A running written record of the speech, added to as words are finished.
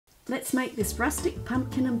Let's make this rustic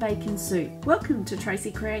pumpkin and bacon soup. Welcome to Tracy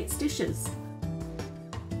Creates Dishes.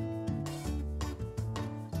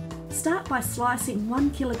 Start by slicing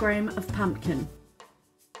 1 kilogram of pumpkin.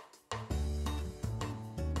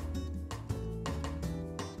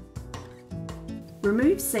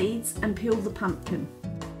 Remove seeds and peel the pumpkin.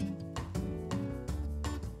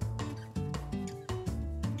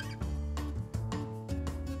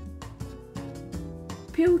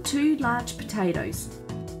 Peel 2 large potatoes.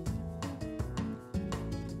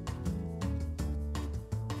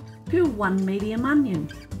 Peel 1 medium onion.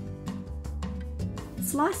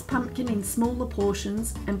 Slice pumpkin in smaller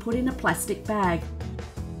portions and put in a plastic bag.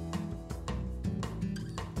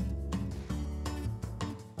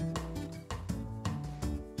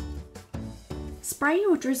 Spray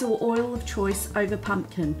or drizzle oil of choice over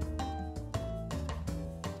pumpkin.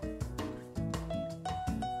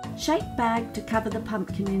 Shake bag to cover the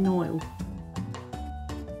pumpkin in oil.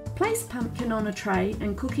 Place pumpkin on a tray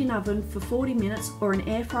and cook in oven for 40 minutes or an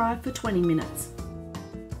air fryer for 20 minutes.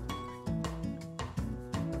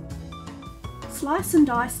 Slice and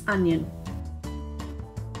dice onion.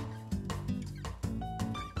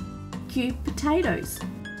 Cube potatoes.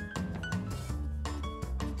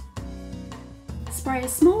 Spray a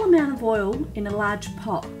small amount of oil in a large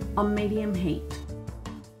pot on medium heat.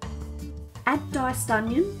 Add diced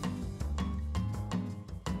onion.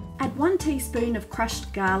 Add 1 teaspoon of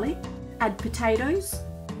crushed garlic, add potatoes,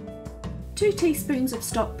 2 teaspoons of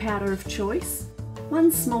stock powder of choice,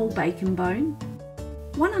 1 small bacon bone,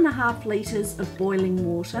 1.5 litres of boiling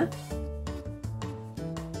water.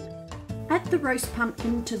 Add the roast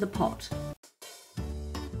pumpkin to the pot.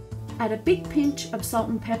 Add a big pinch of salt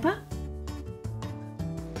and pepper.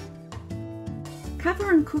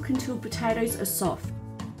 Cover and cook until potatoes are soft.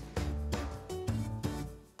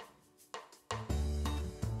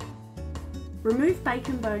 Remove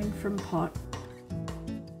bacon bone from pot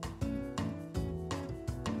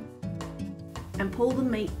and pull the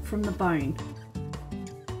meat from the bone.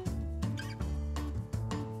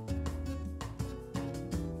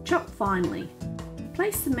 Chop finely.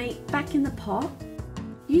 Place the meat back in the pot.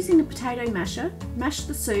 Using a potato masher, mash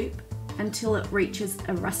the soup until it reaches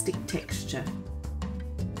a rustic texture.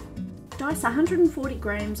 Dice 140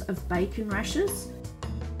 grams of bacon rashers.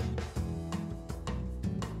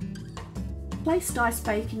 Place diced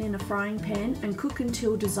bacon in a frying pan and cook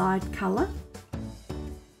until desired colour.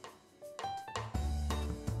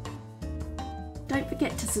 Don't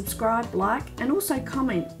forget to subscribe, like and also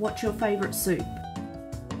comment what's your favourite soup.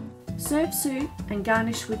 Serve soup and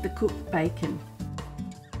garnish with the cooked bacon.